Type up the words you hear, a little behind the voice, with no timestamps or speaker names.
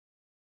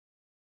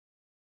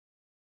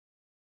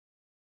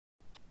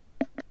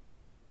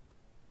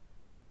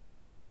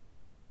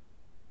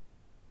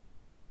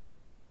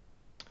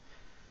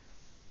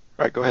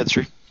All right, go ahead,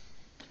 Sri.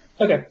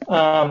 Okay,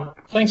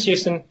 thanks,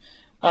 Jason.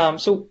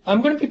 So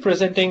I'm going to be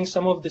presenting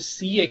some of the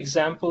C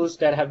examples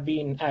that have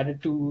been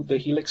added to the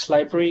HELICS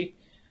library.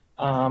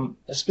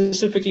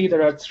 Specifically,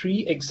 there are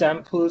 3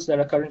 examples that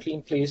are currently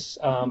in place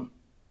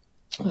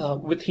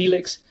with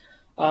HELICS.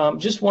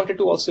 Just wanted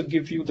to also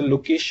give you the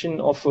location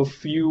of a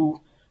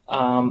few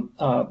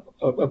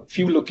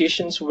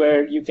locations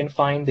where you can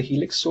find the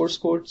HELICS source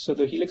code. So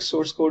the HELICS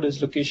source code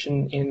is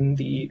location in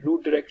the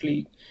root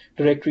directory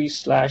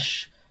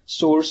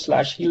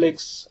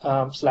 /source/helix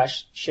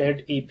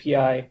 /shared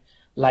API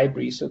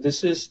library. So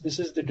this is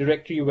the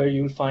directory where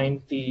you'll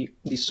find the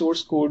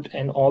source code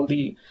and all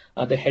the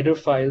header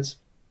files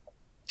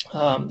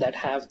that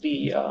have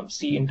the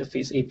C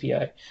interface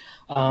API.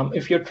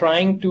 If you're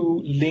trying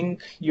to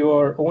link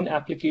your own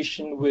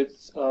application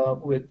with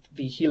the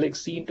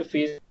HELICS C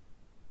interface,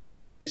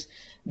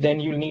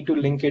 then you'll need to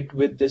link it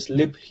with this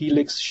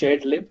lib-helix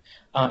shared lib.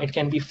 It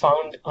can be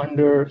found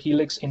under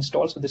HELICS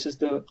install. So this is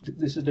the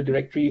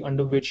directory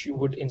under which you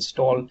would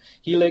install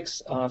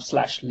HELICS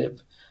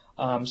 /lib.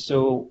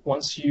 So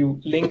once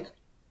you link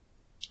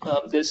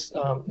this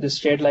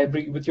shared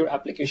library with your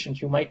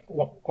applications, you might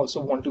also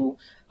want to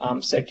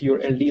set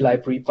your LD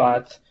library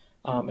path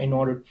in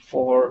order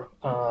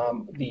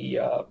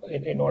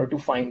to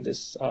find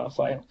this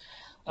file.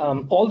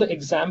 All the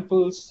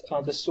examples,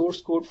 the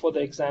source code for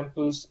the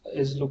examples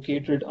is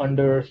located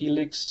under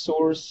HELICS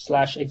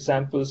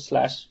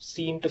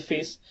source/examples/C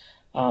interface.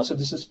 So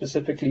this is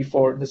specifically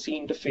for the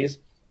C interface.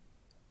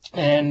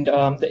 And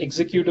the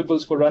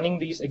executables for running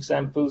these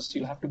examples,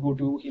 you'll have to go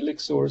to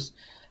HELICS source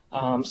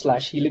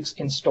 /helix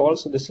install.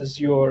 So this is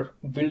your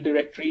build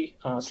directory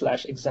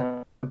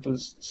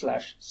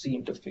 /examples/C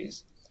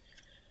interface.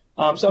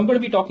 So I'm going to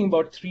be talking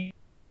about 3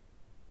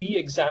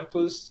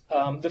 examples.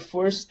 The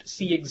first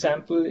C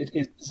example, it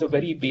is a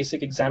very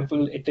basic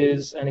example. It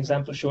is an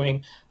example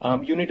showing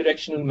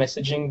unidirectional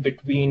messaging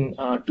between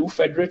 2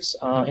 federates.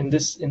 In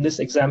this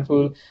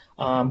example,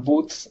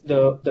 both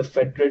the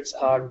federates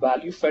are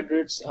value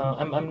federates.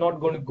 I'm not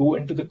going to go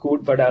into the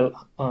code, but I'll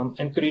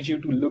encourage you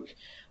to look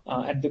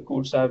at the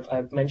code. So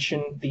I've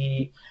mentioned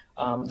the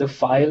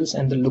files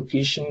and the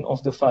location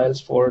of the files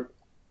for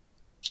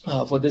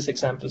this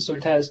example. So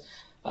it has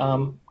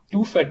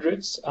 2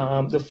 federates.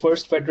 The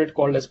first federate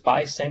called as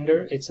pi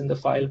sender, it's in the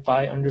file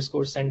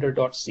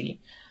pi_sender.c.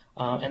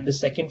 And the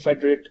second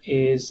federate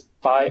is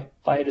pi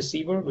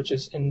receiver, which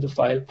is in the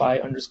file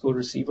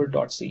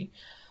pi_receiver.c.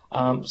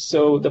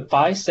 So the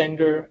pi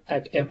sender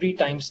at every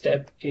time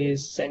step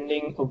is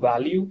sending a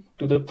value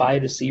to the pi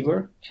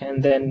receiver,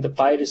 and then the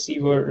pi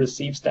receiver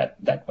receives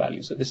that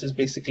value. So this is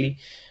basically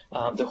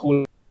the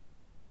whole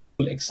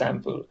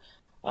example.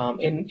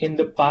 In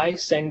the pi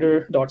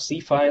sender.c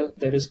file,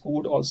 there is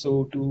code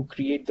also to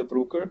create the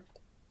broker.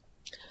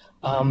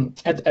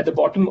 At the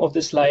bottom of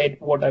the slide,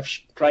 what I've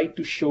tried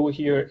to show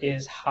here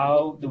is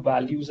how the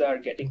values are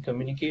getting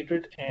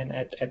communicated and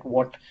at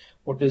what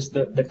is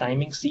the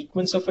timing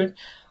sequence of it.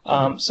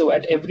 So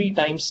at every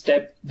time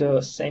step,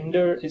 the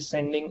sender is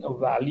sending a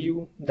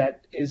value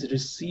that is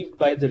received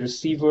by the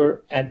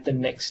receiver at the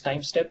next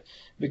time step,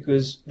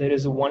 because there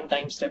is a 1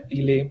 time step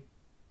delay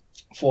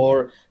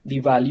for the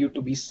value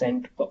to be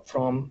sent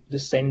from the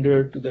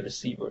sender to the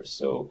receiver.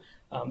 So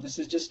this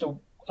is just a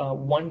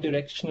one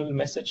directional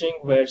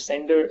messaging where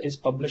sender is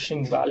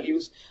publishing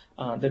values.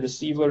 The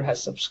receiver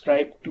has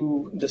subscribed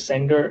to the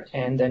sender,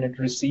 and then it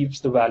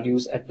receives the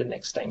values at the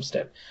next time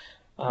step.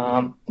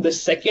 The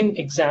second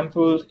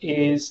example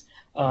is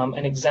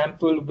an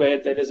example where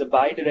there is a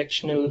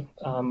bidirectional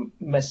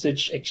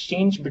message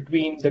exchange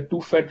between the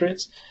 2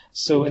 federates.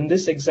 So in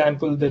this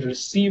example, the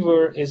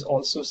receiver is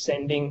also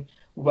sending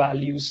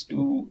values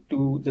to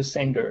the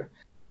sender,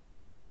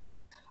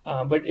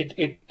 but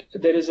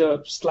there is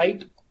a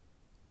slight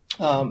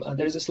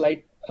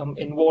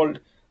involved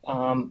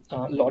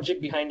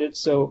logic behind it.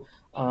 So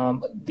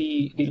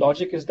the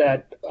logic is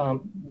that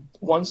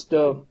once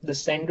the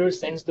sender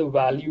sends the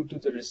value to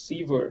the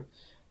receiver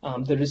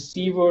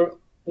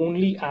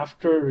only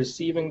after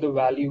receiving the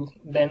value,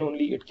 then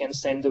only it can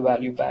send the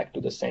value back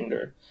to the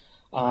sender.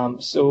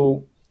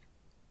 So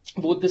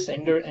both the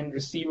sender and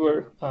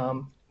receiver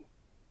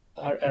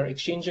are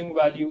exchanging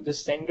value. The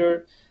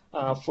sender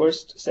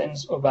first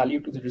sends a value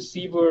to the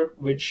receiver,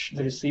 which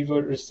the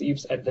receiver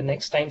receives at the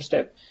next time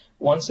step.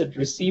 Once it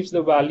receives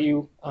the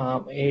value,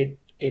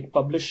 it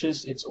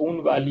publishes its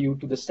own value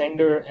to the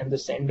sender, and the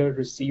sender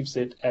receives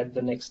it at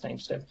the next time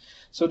step.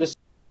 So the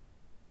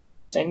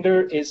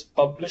sender is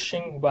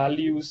publishing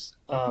values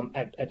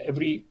at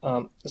every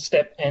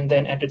step, and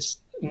then at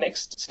its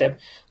next step,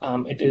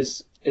 it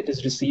is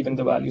receiving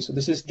the value. So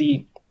this is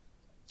the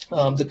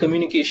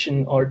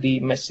communication or the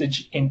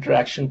message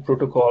interaction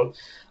protocol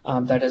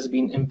that has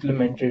been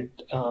implemented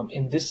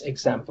in this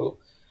example.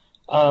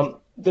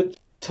 The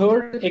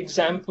third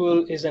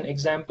example is an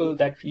example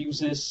that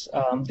uses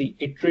the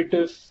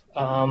iterative,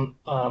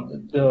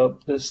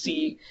 the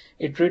C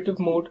iterative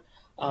mode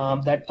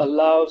that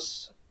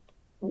allows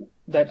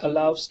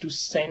to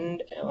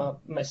send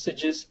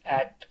messages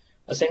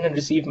send and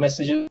receive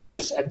messages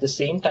at the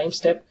same time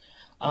step.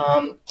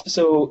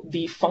 So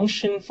the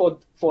function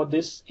for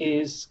this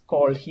is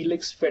called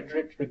helix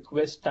federate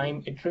request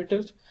time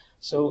iterative.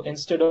 So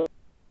instead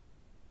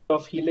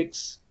of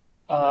helix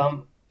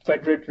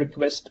federate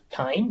request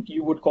time,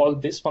 you would call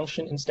this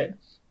function instead,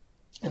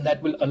 and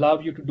that will allow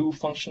you to do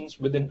functions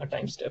within a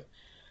time step.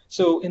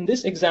 So in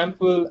this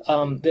example,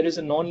 there is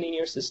a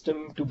nonlinear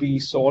system to be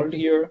solved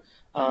here.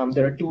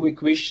 There are two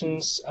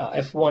equations,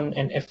 F1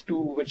 and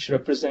F2, which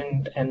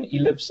represent an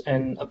ellipse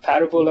and a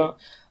parabola,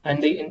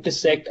 and they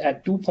intersect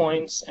at 2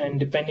 points, and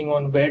depending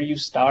on where you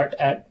start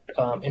at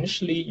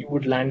initially, you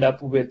would land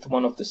up with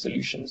one of the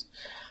solutions.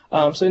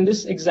 So in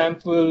this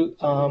example,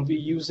 we're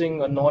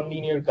using a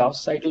nonlinear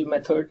Gauss-Seidel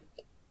method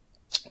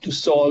to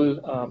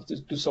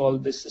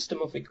solve this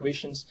system of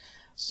equations.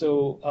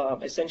 So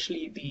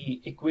essentially,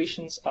 the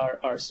equations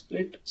are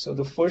split. So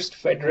the first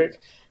federate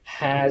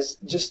has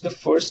just the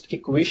first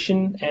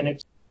equation, and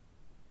it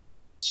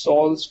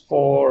solves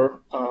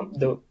for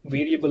the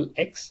variable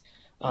x.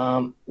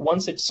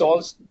 Once it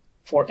solves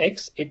for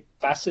x, it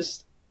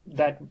passes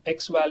that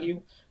x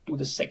value to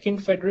the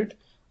second federate,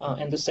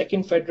 and the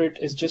second federate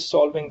is just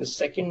solving the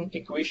second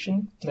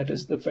equation, that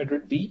is the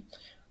federate b,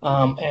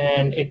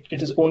 and it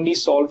is only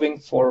solving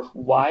for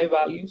y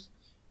values.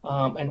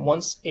 And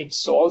once it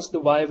solves the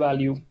y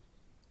value,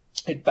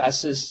 it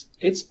passes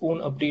its own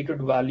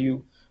updated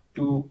value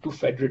to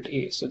federate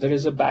A. So there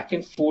is a back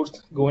and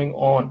forth going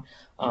on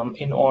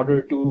in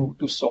order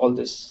to solve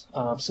this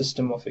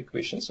system of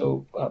equations.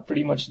 So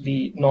pretty much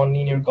the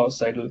nonlinear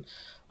Gauss-Seidel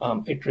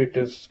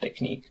iterative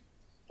technique.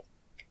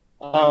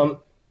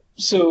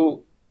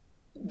 So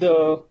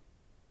the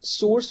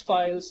source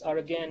files are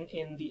again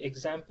in the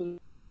example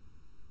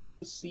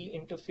C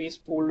interface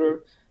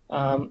folder.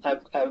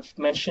 I've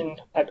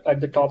mentioned at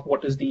the top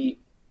what is the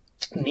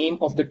name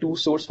of the two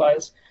source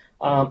files.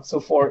 So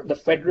for the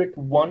federate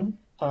 1,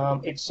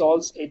 it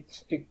solves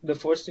the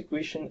first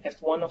equation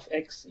f1 of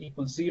x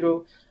equals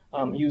 0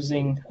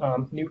 using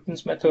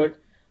Newton's method.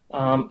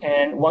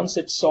 And once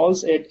it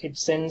solves it, it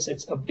sends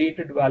its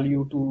updated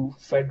value to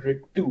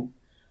federate 2.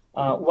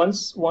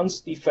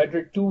 Once the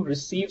federate 2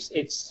 receives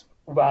its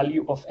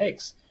value of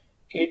x,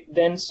 it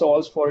then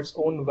solves for its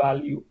own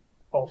value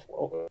of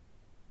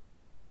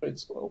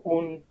its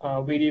own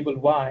variable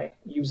y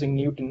using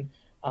Newton,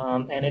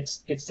 and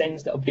it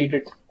sends the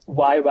updated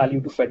y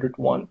value to federate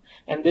 1.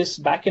 And this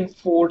back and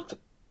forth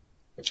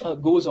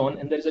goes on,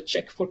 and there's a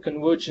check for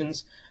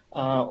convergence,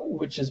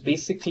 which is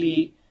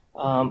basically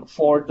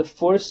for the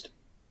first,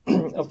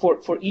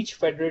 for each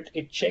federate,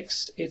 it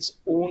checks its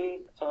own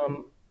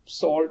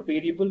solved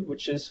variable,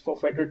 which is for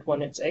federate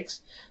 1, it's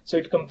x. So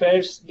it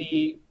compares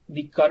the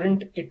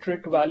current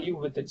iterate value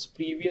with its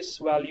previous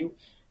value,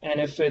 and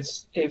if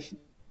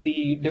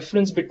the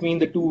difference between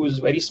the two is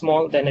very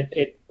small, then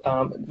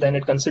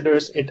it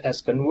considers it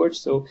as converged.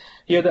 So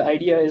here the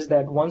idea is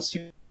that once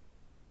you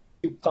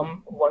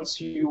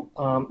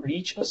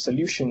reach a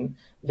solution,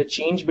 the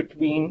change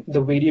between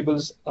the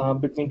variables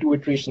between two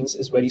iterations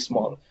is very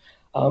small.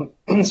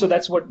 So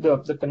that's what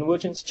the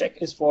convergence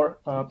check is for.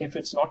 If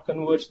it's not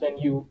converged, then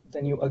you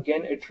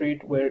again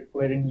iterate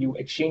wherein you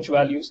exchange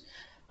values.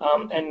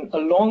 And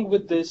along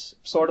with this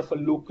sort of a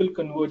local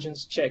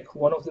convergence check,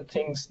 one of the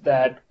things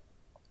that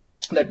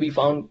we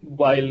found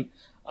while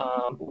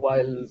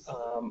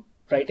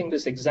writing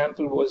this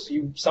example was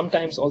you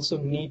sometimes also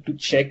need to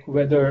check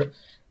whether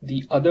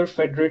the other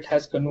federate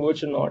has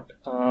converged or not,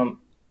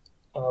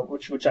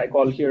 which I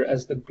call here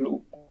as the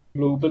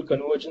global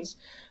convergence.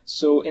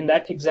 So in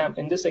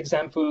this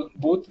example,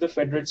 both the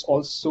federates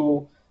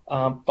also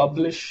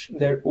publish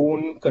their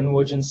own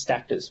convergence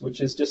status,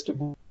 which is just a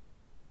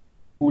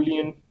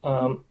Boolean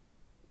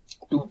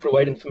to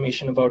provide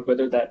information about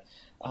whether that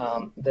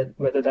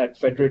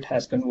federate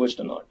has converged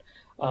or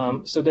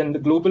not. So then the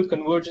global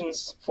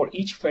convergence for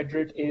each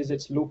federate is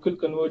its local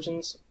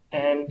convergence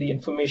and the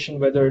information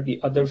whether the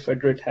other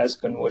federate has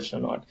converged or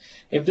not.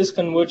 If this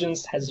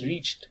convergence has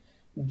reached,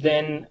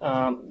 then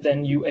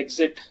you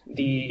exit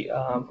the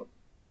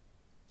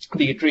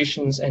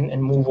iterations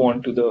and move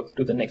on to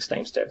the next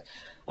time step.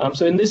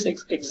 So in this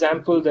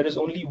example, there is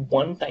only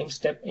one time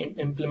step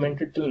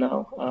implemented till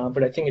now,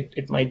 but I think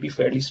it might be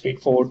fairly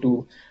straightforward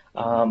to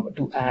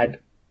add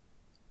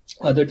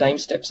other time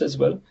steps as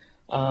well.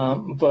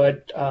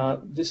 But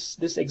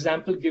this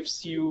example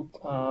gives you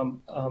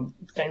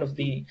kind of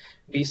the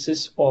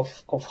basis of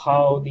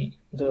how the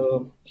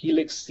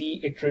HELICS C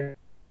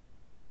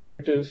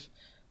iterative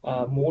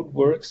mode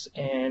works,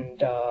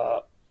 and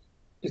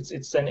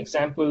it's an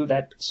example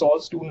that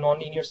solves two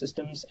nonlinear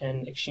systems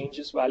and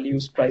exchanges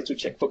values, tries to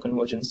check for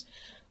convergence.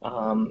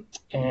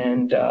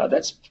 And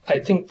that's, I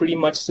think, pretty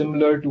much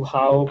similar to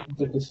how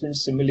the different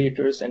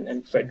simulators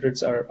and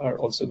federates are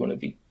also going to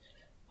be.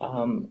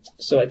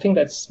 So I think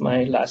that's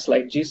my last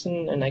slide,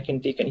 Jason, and I can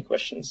take any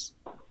questions.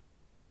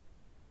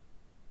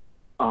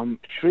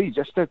 Shri,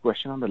 just a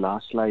question on the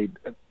last slide.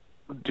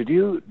 Did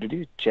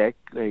you check,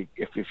 like,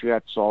 if you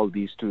had solved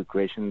these two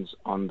equations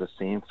on the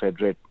same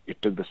federate, it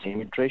took the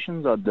same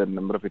iterations, or the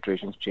number of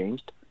iterations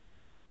changed,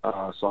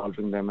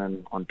 solving them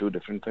on two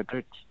different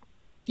federates?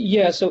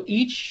 Yeah, so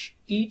each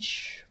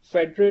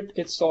federate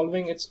is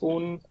solving its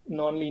own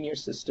nonlinear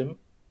system.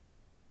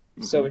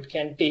 So it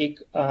can take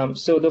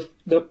so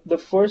the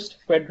first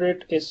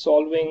federate is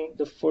solving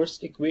the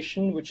first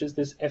equation, which is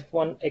this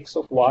f1 x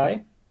of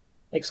y,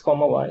 x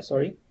comma y,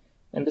 sorry,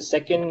 and the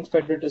second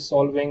federate is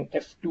solving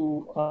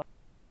f2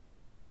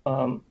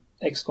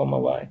 x comma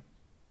y.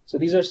 So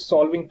these are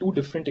solving two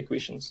different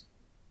equations.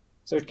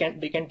 So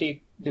they can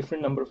take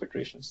different number of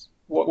iterations.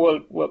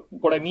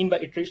 What I mean by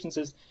iterations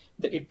is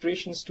the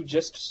iterations to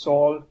just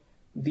solve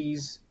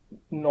these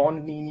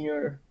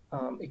non-linear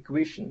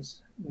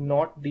equations,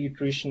 not the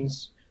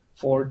iterations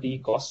for the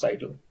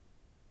Gauss-Seidel.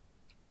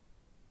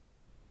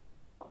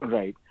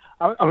 Right.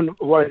 I mean,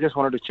 what I just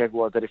wanted to check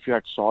was that if you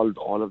had solved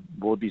all of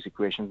both these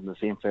equations in the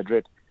same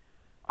federate,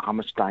 how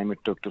much time it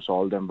took to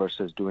solve them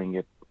versus doing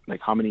it,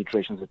 like how many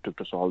iterations it took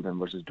to solve them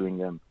versus doing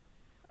them,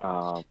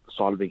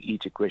 solving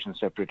each equation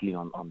separately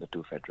on the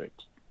two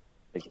federates.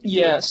 Like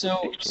Yeah,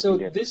 so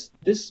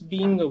this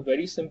being a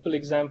very simple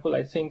example,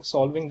 I think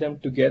solving them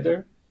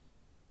together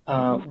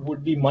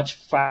would be much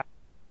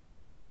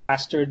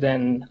faster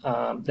than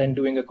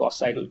doing a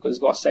Gauss-Seidel, because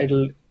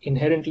Gauss-Seidel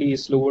inherently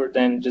is slower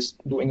than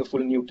just doing a full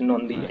Newton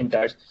on the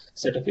entire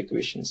set of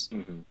equations.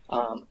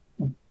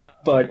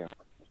 But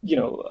you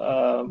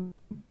know,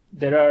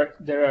 there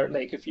are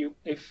like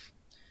if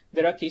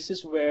there are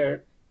cases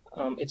where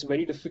it's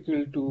very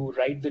difficult to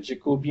write the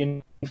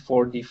Jacobian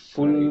for the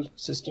full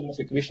system of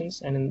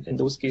equations, and in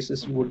those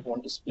cases you would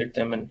want to split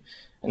them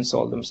and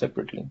solve them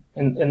separately.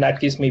 And in that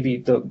case, maybe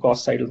the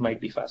Gauss-Seidel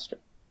might be faster.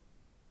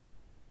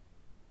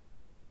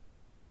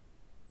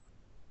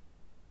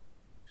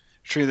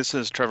 Sri, this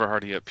is Trevor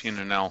Hardy at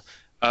PNNL.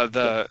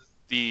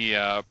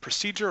 The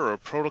procedure or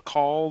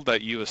protocol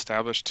that you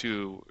established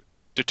to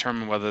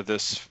determine whether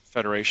this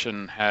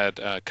federation had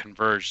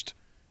converged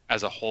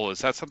as a whole, is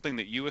that something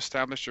that you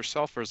established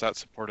yourself, or is that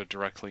supported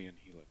directly in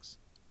HELICS?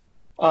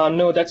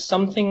 No, that's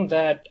something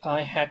that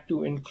I had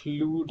to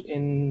include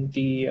in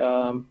the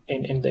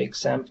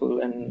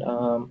example, and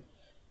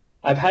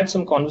I've had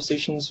some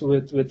conversations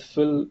with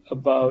Phil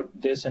about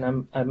this,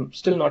 and I'm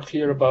still not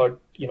clear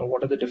about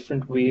what are the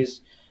different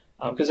ways,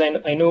 because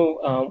I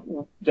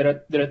know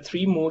there are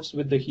three modes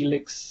with the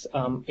HELICS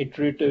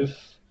iterative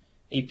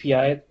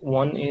API.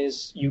 One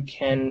is you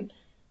can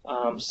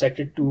set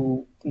it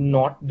to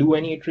not do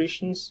any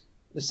iterations.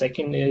 The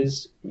second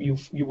is you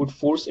would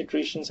force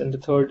iterations, and the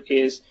third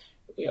is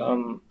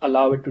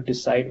allow it to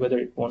decide whether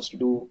it wants to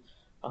do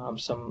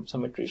some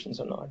iterations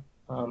or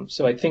not.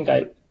 So I think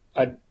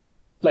I'd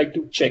like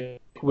to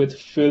check with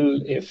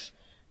Phil if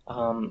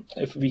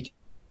we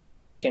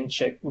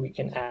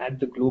can add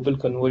the global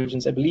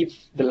convergence. I believe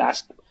the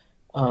last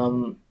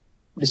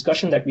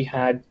discussion that we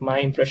had, my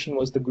impression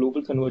was the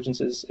global convergence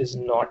is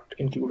not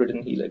included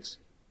in HELICS.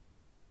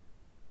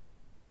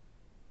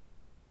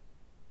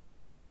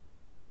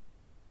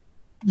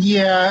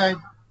 Yeah, I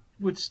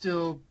would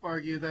still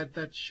argue that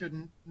that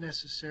shouldn't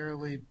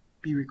necessarily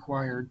be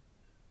required,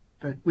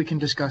 but we can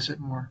discuss it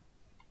more.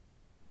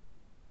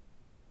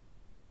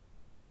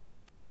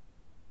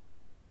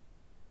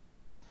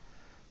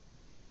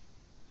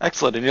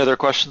 Excellent. Any other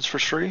questions for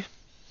Sri?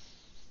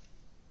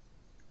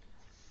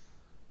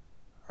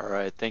 All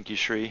right. Thank you,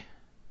 Sri.